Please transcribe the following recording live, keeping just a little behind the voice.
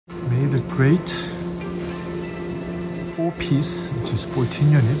made a great 4-piece, which is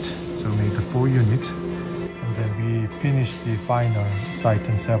 14 unit. So we made a 4 unit, and then we finished the final site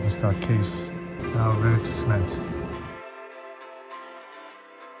and 7-star case. Now ready to cement.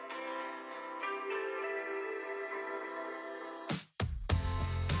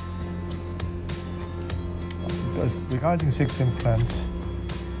 Regarding 6 implant,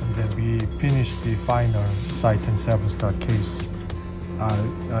 and then we finished the final site and 7-star case.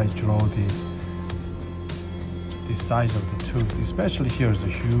 I draw the size of the tooth, especially here is a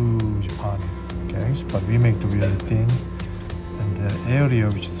huge pontic, okay? But we make the really thin, and the area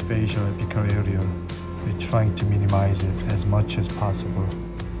which is facial apical area, we're trying to minimize it as much as possible,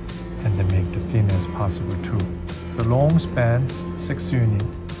 and then make the thin as possible too. It's a long span, 6 unit,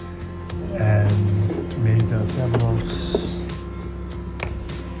 and made several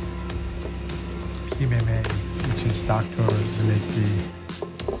PMMA, which is doctors make the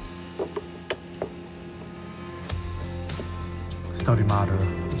study model,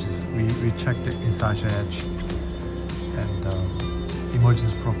 which is we check the incisor edge and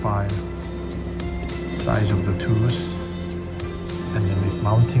emergence profile, size of the tooth, and then make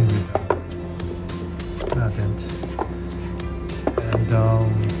mounting with dent. And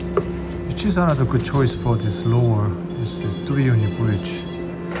which is another good choice for this lower. This is 3-unit bridge,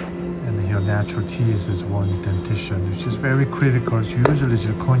 and here natural teeth is 1 dentition, which is very critical. It's usually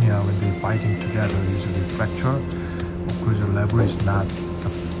zirconia when they're biting together, usually fracture. Of course, the level is not the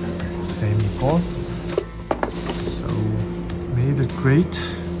same equal. So made a great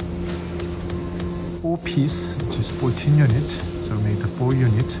 4-piece, which is 14 unit. So made the 4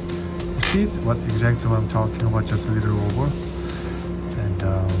 unit. You see what exactly what I'm talking about? Just a little over, and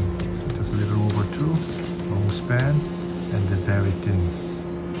just a little over 2, long span, and then very thin,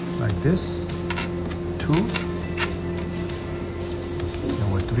 like this. 2,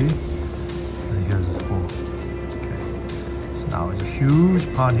 number 3, and here's 4. Okay, so now it's a huge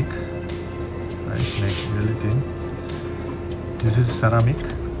pontic, right? Make it really thin. This is ceramic.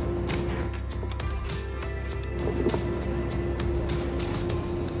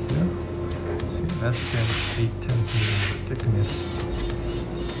 Yeah. See, less than 8/10 mm thickness.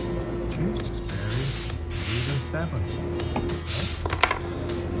 Okay, just very 7.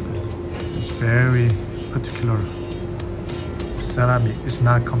 It's very particular ceramic. It's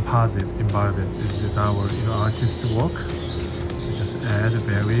not composite embodied. This is our artistic work. We just add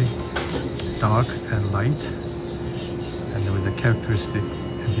very dark and light, and with the characteristic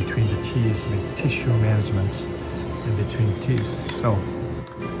in between the teeth, make tissue management in between teeth. So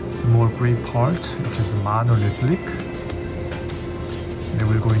it's a more gray part, which is monolithic. And then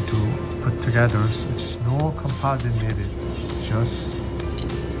we're going to put together, which is no composite needed, just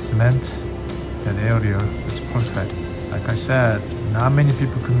cement that area. Is perfect. Like I said, not many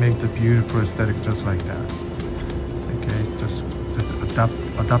people can make the beautiful aesthetic just like that. Okay, just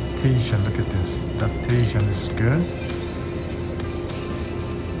adaptation. Look at this. Adaptation is good.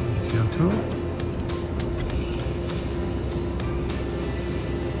 Here too.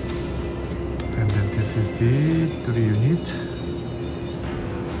 And then this is the 3 unit.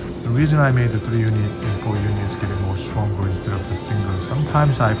 The reason I made the 3 unit and 4 unit is getting more stronger instead of the single.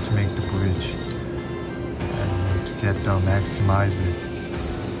 Sometimes I have to make the bridge and to get the maximize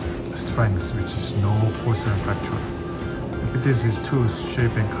the strength, which is no porcelain fracture. Look at this is tooth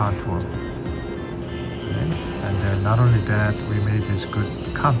shape and contour. Okay. And then not only that, we made this good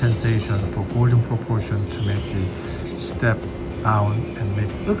compensation for golden proportion to make the step down and make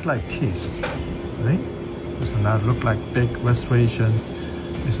it look like teeth. Right? Does not look like big restoration.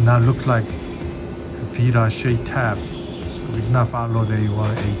 It's not look like Vita shade tab. So we did not follow the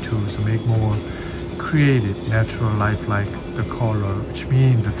A1, A2, so make more creative, natural, lifelike the color, which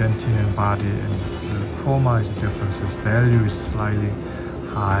means the dentine and body and the chroma is differences. Value is slightly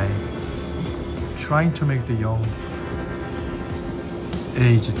high. Trying to make the young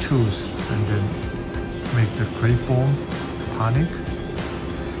age tooth and then make the gray form pontic.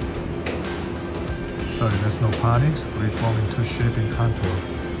 Sorry, there's no pontics, gray form into shape and contour.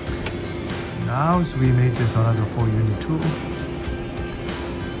 Now we made this another 4 unit too.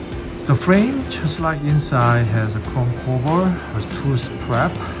 The frame, just like inside, has a chrome cover with tooth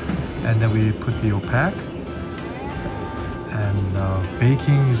prep, and then we put the opaque. And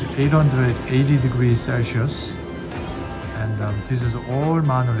baking is 880 degrees Celsius. And this is all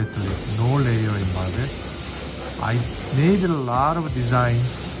monolithic, no layer involved. I made a lot of design,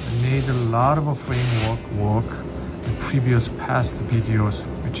 made a lot of framework work in previous past videos,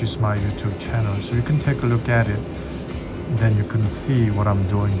 which is my YouTube channel. So you can take a look at it, and then you can see what I'm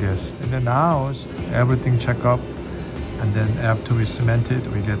doing this. And then now everything check up, And then after we cement it,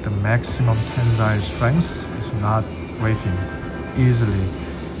 we get the maximum tensile strength. It's not breaking easily.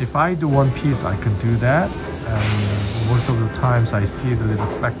 If I do one piece, I can do that. And most of the times I see the little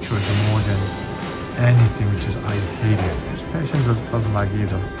fractures more than anything, which is I hate it. This patient doesn't like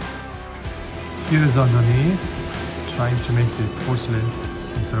either. Here's underneath, trying to make the porcelain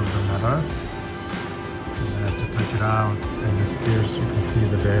instead of the metal. And I have to touch it out. And the stairs, you can see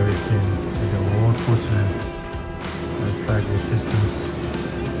the very thin, like the old porcelain. Crack resistance.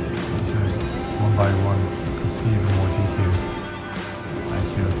 Just one by one, you can see even more detail. Thank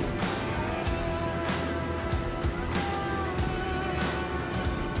you.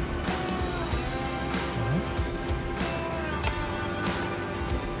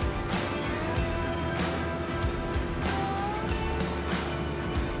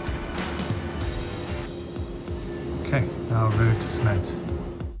 Okay, now ready to cement.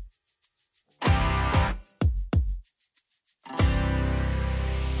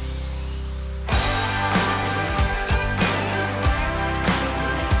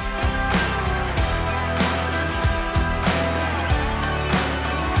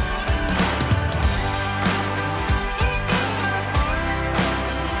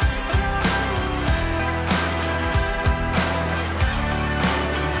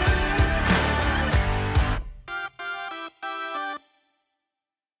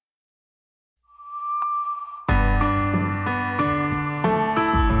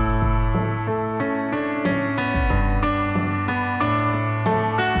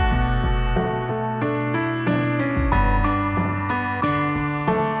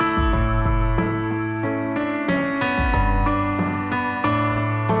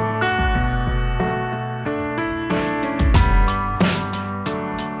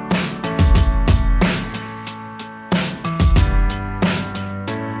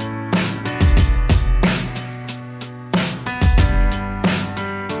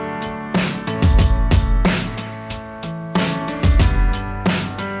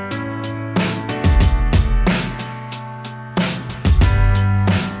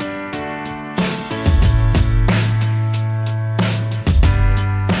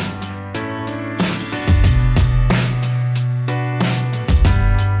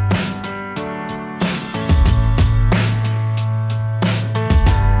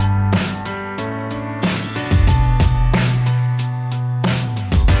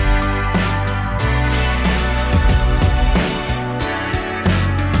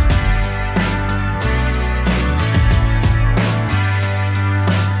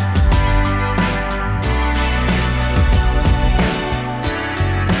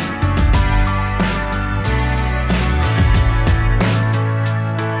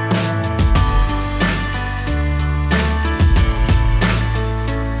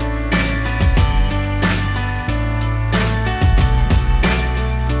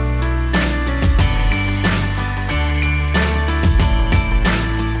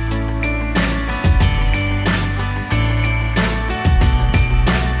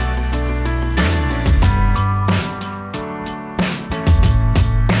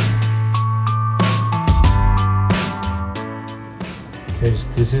 Okay, so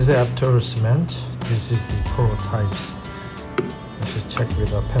this is after cement. This is the prototypes. I should check with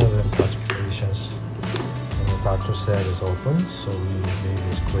the ddentaltechnologies. And the doctor said it's open, so we made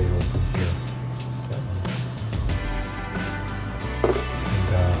this grade open here. Okay.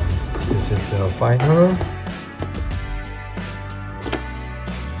 And this is the final.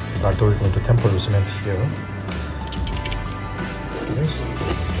 The doctor is going to temporarily cement here. Yes,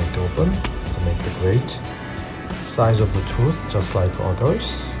 this is made open to make the grate. Size of the tooth, just like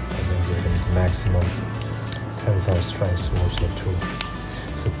others, and then getting the maximum tensile strength towards the tooth.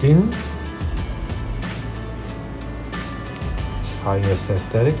 So thin, highest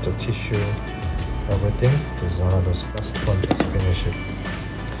aesthetic, the tissue, everything. This is another best one, just finish it.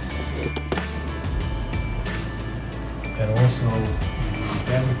 And also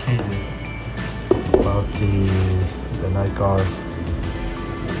fabricated about the night guard.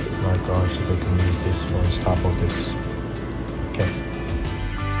 So they can use this on top of this.